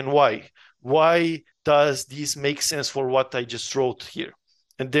again, why? Why does this make sense for what I just wrote here?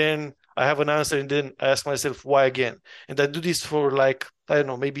 And then I have an answer, and then I ask myself why again. And I do this for like, I don't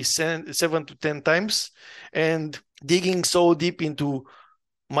know, maybe 7 to 10 times, and digging so deep into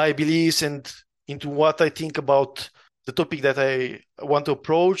my beliefs and into what I think about the topic that I want to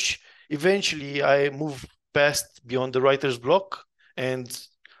approach. Eventually, I move past beyond the writer's block, and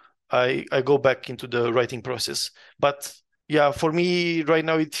I go back into the writing process. But yeah, for me right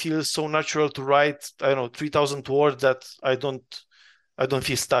now, it feels so natural to write, I don't know, 3,000 words that I don't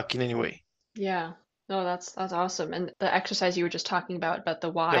feel stuck in any way. Yeah. No, that's awesome. And the exercise you were just talking about the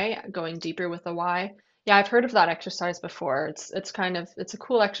Yeah. why, going deeper with the why. Yeah, I've heard of that exercise before. It's kind of it's a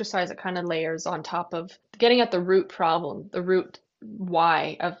cool exercise. It kind of layers on top of getting at the root problem, the root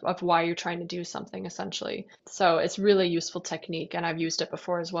why of why you're trying to do something essentially. So it's really useful technique, and I've used it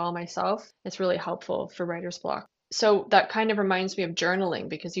before as well myself. It's really helpful for writer's block. So that kind of reminds me of journaling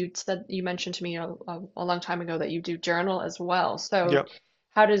because you mentioned to me a long time ago that you do journal as well. So Yeah.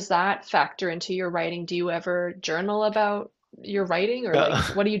 how does that factor into your writing? Do you ever journal about your writing or like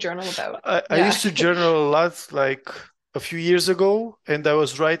Yeah. what do you journal about? I Yeah. used to journal a lot like a few years ago, and I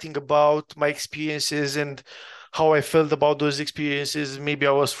was writing about my experiences and how I felt about those experiences. Maybe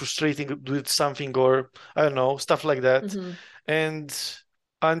I was frustrated with something, or I don't know, stuff like that. Hmm. And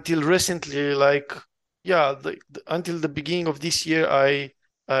until recently, like, yeah, until the beginning of this year,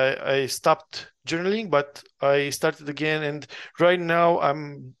 I stopped journaling, but I started again. And right now,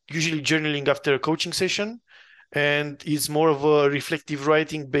 I'm usually journaling after a coaching session, and it's more of a reflective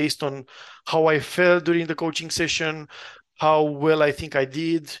writing based on how I felt during the coaching session, how well I think I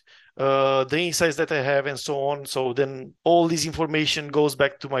did, the insights that I have, and so on. So then all this information goes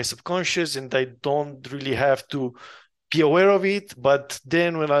back to my subconscious, and I don't really have to be aware of it. But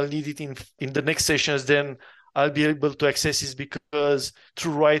then when I'll need it in the next sessions, then I'll be able to access it, because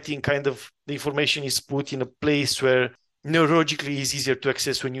through writing, kind of the information is put in a place where neurologically is easier to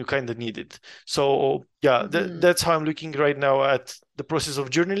access when you kind of need it. So yeah, Hmm. that's how I'm looking right now at the process of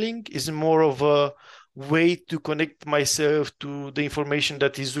journaling. Is more of a way to connect myself to the information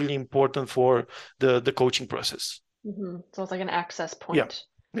that is really important for the coaching process. Hmm. So it's like an access Yeah. point.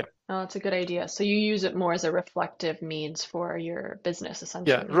 Yeah. Oh, that's a good idea. So you use it more as a reflective means for your business, Yeah,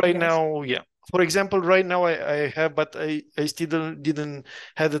 essentially, I right guess. now, yeah. For example, right now I have, but I still didn't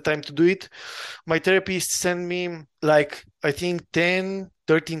have the time to do it. My therapist sent me like, I think 10,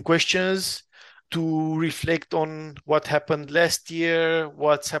 13 questions to reflect on what happened last year,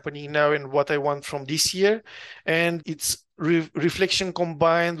 what's happening now, and what I want from this year. And it's reflection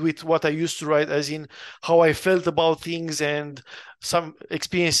combined with what I used to write, as in how I felt about things and some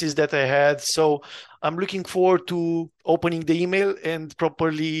experiences that I had. So I'm looking forward to opening the email and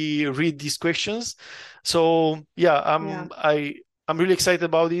properly read these questions. So yeah, Yeah. I'm really excited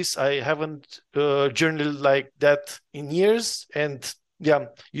about this. I haven't journaled like that in years, and yeah,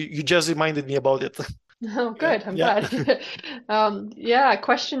 you just reminded me about it. Oh, good. I'm Yeah, glad. Yeah,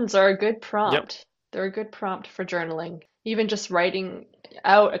 questions are a good yeah, prompt. They're a good prompt for journaling. Even just writing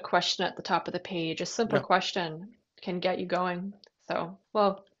out a question at the top of the page, a simple yeah, question can get you going. So,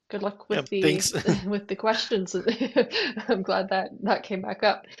 well, good luck yeah. with the Thanks. with the questions. I'm glad that came back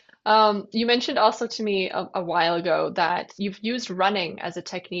up. You mentioned also to me a while ago that you've used running as a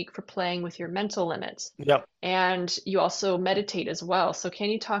technique for playing with your mental limits, Yeah. and you also meditate as well. So can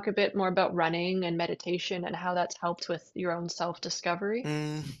you talk a bit more about running and meditation and how that's helped with your own self-discovery?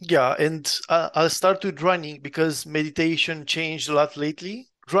 Yeah, and I'll start with running because meditation changed a lot lately.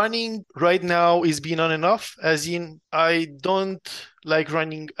 Running right now is being on and off, as in I don't like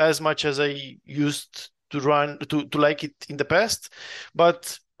running as much as I used to run to like it in the past.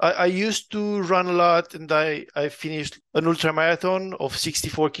 But I used to run a lot, and I finished an ultra marathon of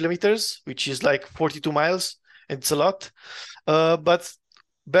 64 kilometers, which is like 42 miles, and it's a lot. But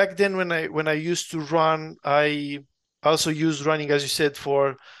back then when I used to run, I also used running, as you said,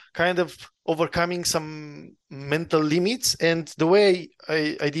 for kind of overcoming some mental limits. And the way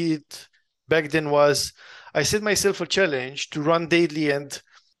I did it back then was I set myself a challenge to run daily, and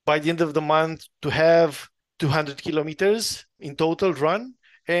by the end of the month to have 200 kilometers in total run.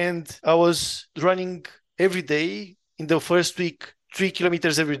 And I was running every day. In the first week, 3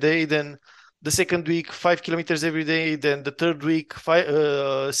 kilometers every day, then the second week 5 kilometers every day, then the third week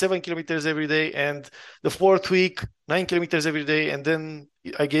 7 kilometers every day, and the fourth week 9 kilometers every day. And then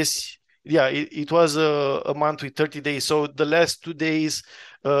I guess, yeah, it was a month with 30 days, so the last 2 days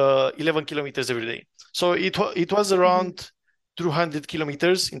 11 kilometers every day. So it was Hmm. around 200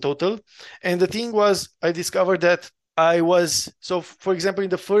 kilometers in total. And the thing was, I discovered that I was, so for example, in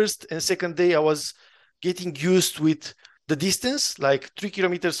the first and second day I was getting used with the distance, like 3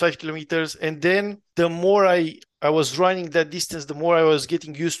 kilometers, 5 kilometers. And then the more I was running that distance, the more I was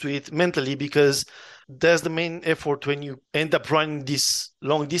getting used to it mentally, because that's the main effort when you end up running these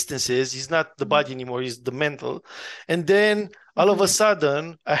long distances. It's not the Hmm. body anymore, it's the mental. And then all of a Hmm.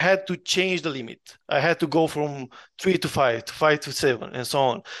 sudden, I had to change the limit. I had to go from 3 to 5 to 7, and so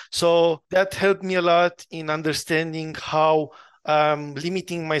on. So that helped me a lot in understanding how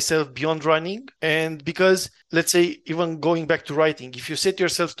limiting myself beyond running. And because, let's say, even going back to writing, if you set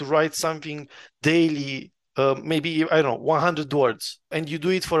yourself to write something daily, maybe, I don't know, 100 words, and you do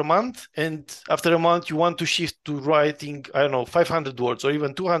it for a month, and after a month you want to shift to writing, I don't know, 500 words or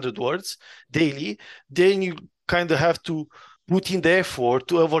even 200 words daily, then you kind of have to put in the effort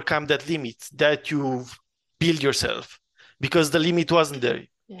to overcome that limit that you've built yourself, because the limit wasn't there.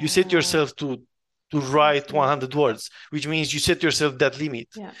 You set Yeah, yourself to I write see. 100 words, which means you set yourself that limit.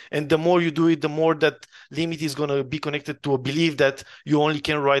 Yeah. And the more you do it, the more that limit is going to be connected to a belief that you only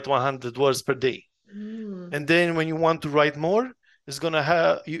can write 100 words per day. Mm. And then when you want to write more, it's gonna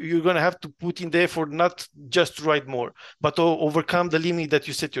have you're gonna have to put in the effort not just to write more, but to overcome the limit that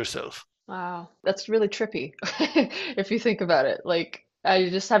you set yourself. Wow, that's really trippy if you think about it. Like, I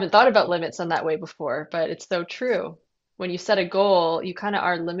just haven't thought about limits in that way before, but it's so true. When you set a goal, you kind of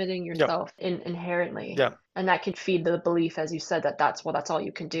are limiting Yeah, yourself inherently, yeah. and that can feed the belief, as you said, that that's all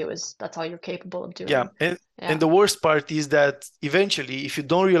you can do is that's all you're capable of Yeah, doing. and Yeah. the worst part is that eventually, if you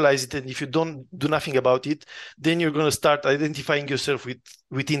don't realize it and if you don't do nothing about it, then you're going to start identifying yourself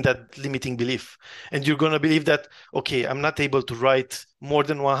within that limiting belief, and you're going to believe that, okay, I'm not able to write more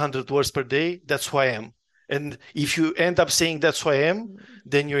than 100 words per day. That's who I am. And if you end up saying that's who I am, Mm.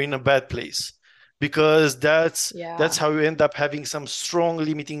 then you're in a bad place, because that's Yeah. how you end up having some strong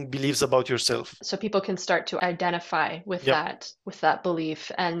limiting beliefs about yourself. So people can start to identify Yep. with that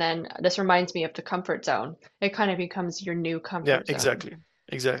belief, and then this reminds me of the comfort zone. It kind of becomes your new Yeah. comfort zone. Exactly.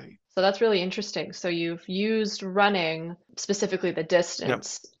 Exactly. So that's really interesting. So you've used running, specifically the Yep.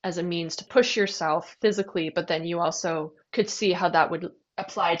 distance, as a means to push yourself physically, but then you also could see how that would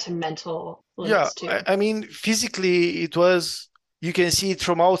apply to mental Yeah, limits I, too. I mean, physically, it was, you can see it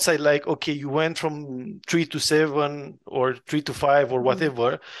from outside, like, okay, you went from 3 to 7 or 3 to 5 or Hmm.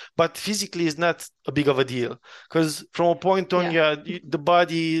 whatever, but physically it's not a big of a deal, because from a point on, Yeah. yeah, the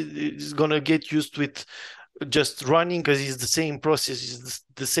body is gonna get used with just running, because it's the same process, it's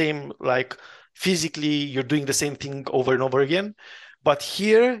the same, like, physically you're doing the same thing over and over again. But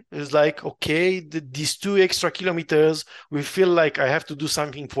here it's like, okay, these 2 extra kilometers we feel like I have to do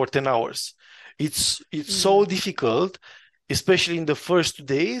something for 10 hours. It's so Mm. difficult, especially in the first 2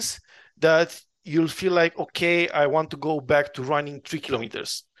 days, that you'll feel like, okay, I want to go back to running 3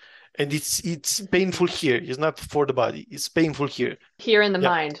 kilometers. And it's painful Hmm. here. It's not for the body. It's painful here. Here in the Yeah,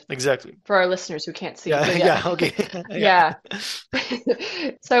 mind, exactly. for our listeners who can't see. Yeah, But yeah. yeah, okay. Yeah. Yeah.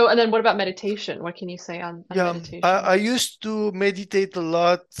 So, and then what about meditation? What can you say on Yeah, I meditation? used to meditate a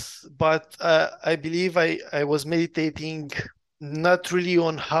lot, but I believe I was meditating not really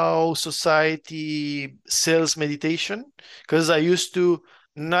on how society sells meditation, because I used to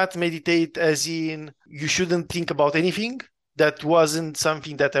not meditate as in you shouldn't think about anything. That wasn't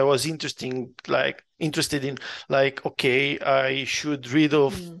something that I was interested in. Like, okay, I should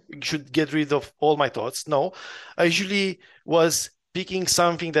should get rid of all my thoughts. No, I usually was picking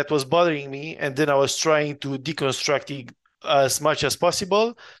something that was bothering me, and then I was trying to deconstruct it as much as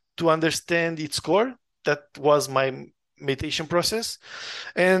possible to understand its core. That was my meditation process.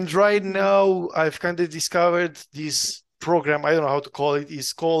 And right Mm-hmm. now, I've kind of discovered this program, I don't know how to call it,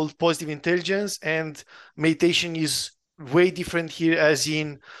 it's called Positive Intelligence. And meditation is way different here, as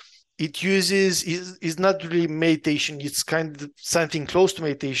in it uses, is not really meditation, it's kind of something close to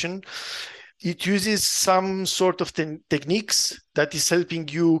meditation. It uses some sort of techniques that is helping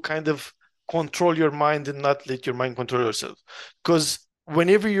you kind of control your mind and not let your mind control yourself. Because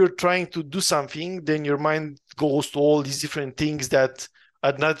whenever you're trying to do something, then your mind goes to all these different things that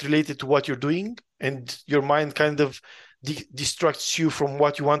are not related to what you're doing, and your mind kind of distracts you from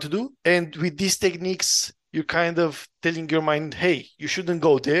what you want to do. And with these techniques, you're kind of telling your mind, hey, you shouldn't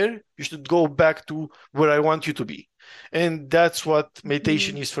go there. You should go back to where I want you to be. And that's what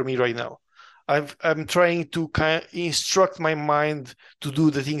meditation is for me right now. I'm trying to kind of instruct my mind to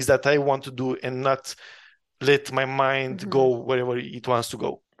do the things that I want to do and not let my mind Mm-hmm. go wherever it wants to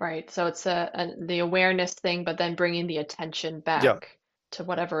go. Right. So it's the awareness thing, but then bringing the attention Yeah, back to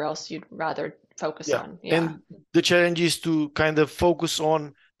whatever else you'd rather focus yeah. on. Yeah. And the challenge is to kind of focus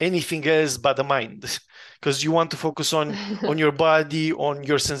on anything else but the mind, because you want to focus on your body, on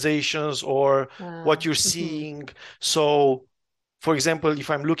your sensations, or what you're Mhm. seeing. So for example, if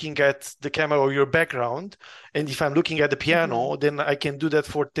I'm looking at the camera or your background, and if I'm looking at the Mhm. piano, then I can do that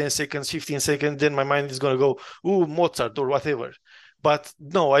for 10 seconds, 15 seconds, then my mind is going to go, ooh, Mozart or whatever. But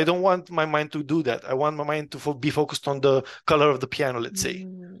no, I don't want my mind to do that. I want my mind to be focused on the color of the piano, let's say.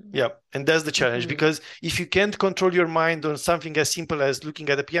 Mm. Yeah, and that's the challenge, Mhm. because if you can't control your mind on something as simple as looking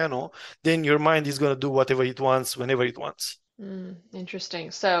at the piano, then your mind is going to do whatever it wants, whenever it wants.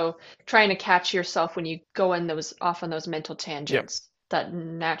 Interesting. So trying to catch yourself when you go in those off on those mental Yeah. tangents that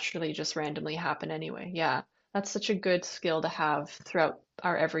naturally just randomly happen anyway. Yeah. That's such a good skill to have throughout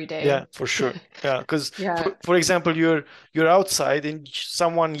our Yeah, everyday. for sure. Yeah, because Yeah. for example, you're outside and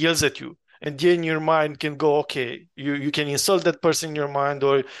someone yells at you, and then your mind can go, okay, you can insult that person in your mind,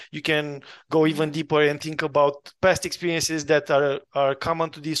 or you can go even Yeah. deeper and think about past experiences that are common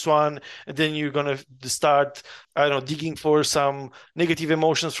to this one, and then you're gonna start, I don't know, digging for some negative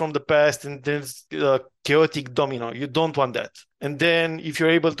emotions from the past, and then it's a chaotic domino. You don't want that. And then if you're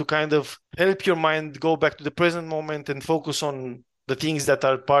able to kind of help your mind go back to the present moment and focus on the things that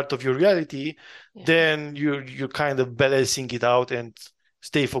are part of your reality, Yeah. then you're kind of balancing it out and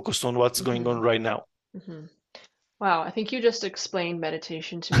stay focused on what's going on Hmm. right now. Hmm. Wow, I think you just explained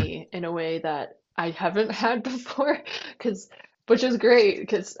meditation to me in a way that I haven't had before, because which is great,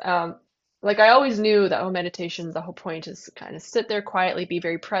 because like I always knew that meditation, the whole point is kind of sit there quietly, be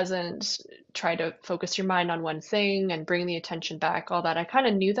very present, try to focus your mind on one thing and bring the attention back, all that. I kind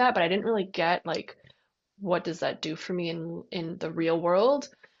of knew that, but I didn't really get like what does that do for me in the real world.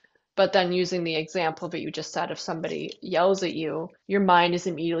 But then using the example that you just said, if somebody yells at you, your mind is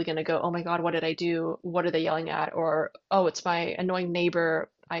immediately going to go, oh my God, what did I do? What are they yelling at? Or, oh, it's my annoying neighbor.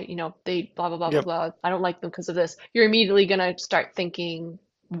 They blah, blah, blah, blah, Yep. blah. I don't like them because of this. You're immediately going to start thinking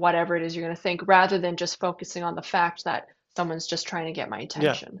whatever it is you're going to think rather than just focusing on the fact that someone's just trying to get my Yeah,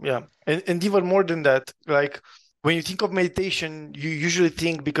 attention. yeah. And even more than that, like when you think of meditation, you usually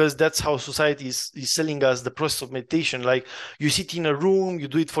think, because that's how society is selling us the process of meditation. Like you sit in a room, you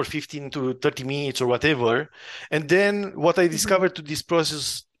do it for 15 to 30 minutes or whatever. And then what I Hmm. discovered to this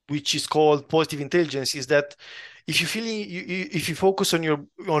process, which is called positive intelligence, is that if you feel if you focus on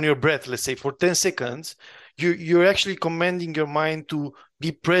your breath, let's say for 10 seconds, you're actually commanding your mind to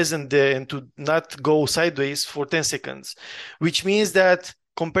be present there and to not go sideways for 10 seconds, which means that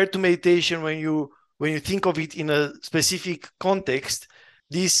compared to meditation, when you think of it in a specific context,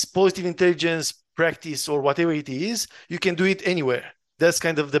 this positive intelligence practice or whatever it is, you can do it anywhere. That's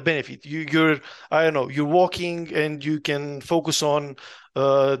kind of the benefit. You're, I don't know, you're walking and you can focus on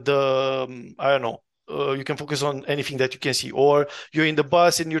I don't know, you can focus on anything that you can see. Or you're in the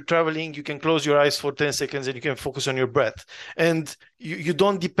bus and you're traveling, you can close your eyes for 10 seconds and you can focus on your breath. And you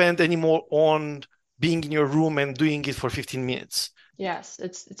don't depend anymore on being in your room and doing it for 15 minutes. Yes,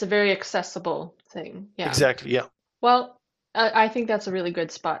 it's a very accessible thing. Yeah. Exactly. Yeah. Well, I think that's a really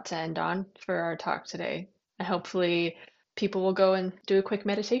good spot to end on for our talk today. And hopefully, people will go and do a quick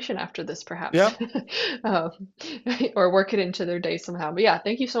meditation after this, perhaps, Yeah. um, or work it into their day somehow. But yeah,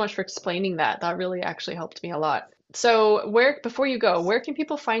 thank you so much for explaining that. That really actually helped me a lot. So, before you go, where can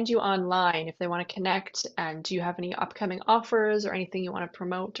people find you online if they want to connect? And do you have any upcoming offers or anything you want to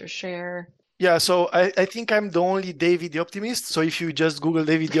promote or share? Yeah, so I think I'm the only David the Optimist. So if you just Google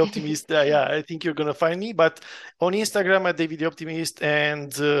David the Optimist, yeah, I think you're gonna find me. But on Instagram at David the Optimist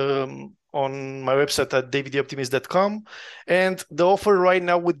and on my website at davidtheoptimist.com. And the offer right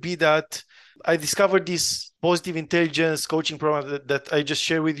now would be that I discovered this positive intelligence coaching program that I just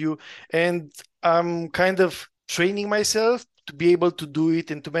shared with you, and I'm kind of training myself to be able to do it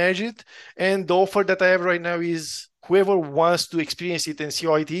and to manage it. And the offer that I have right now is whoever wants to experience it and see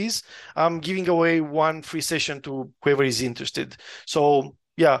how it is, I'm giving away one free session to whoever is interested. So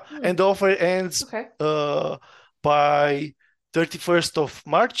yeah, and the offer ends by 31st of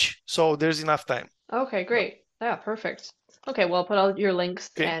March, so there's enough time. Okay, great. Yeah, perfect. Okay, well, I'll put all your links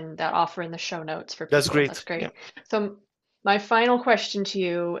Okay. and that offer in the show notes for people. That's great. That's great. Yeah. So my final question to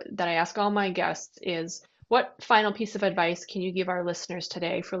you that I ask all my guests is, what final piece of advice can you give our listeners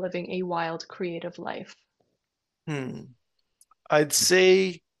today for living a wild, creative life? I'd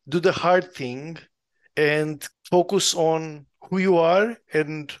say do the hard thing and focus on who you are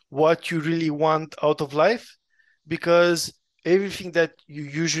and what you really want out of life, because everything that you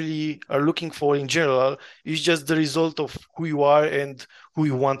usually are looking for in general is just the result of who you are and who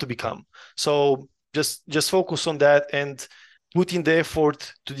you want to become. So just focus on that and put in the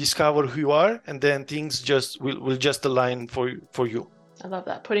effort to discover who you are, and then things just will just align for you. I love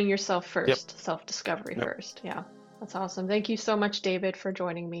that. Putting yourself first, Yep. Self-discovery Yep. first. Yeah, that's awesome. Thank you so much, David, for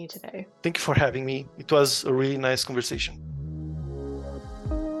joining me today. Thank you for having me. It was a really nice conversation.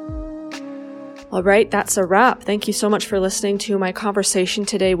 All right, that's a wrap. Thank you so much for listening to my conversation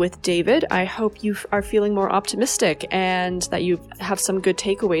today with David. I hope you are feeling more optimistic and that you have some good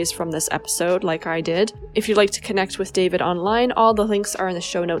takeaways from this episode like I did. If you'd like to connect with David online, all the links are in the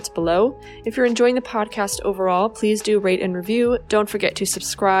show notes below. If you're enjoying the podcast overall, please do rate and review. Don't forget to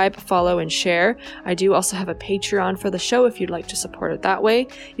subscribe, follow, and share. I do also have a Patreon for the show if you'd like to support it that way.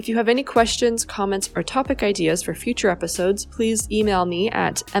 If you have any questions, comments, or topic ideas for future episodes, please email me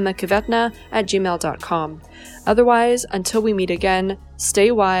at emmakivetna@gmail.com. Otherwise, until we meet again,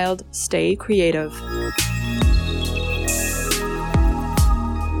 stay wild, stay creative.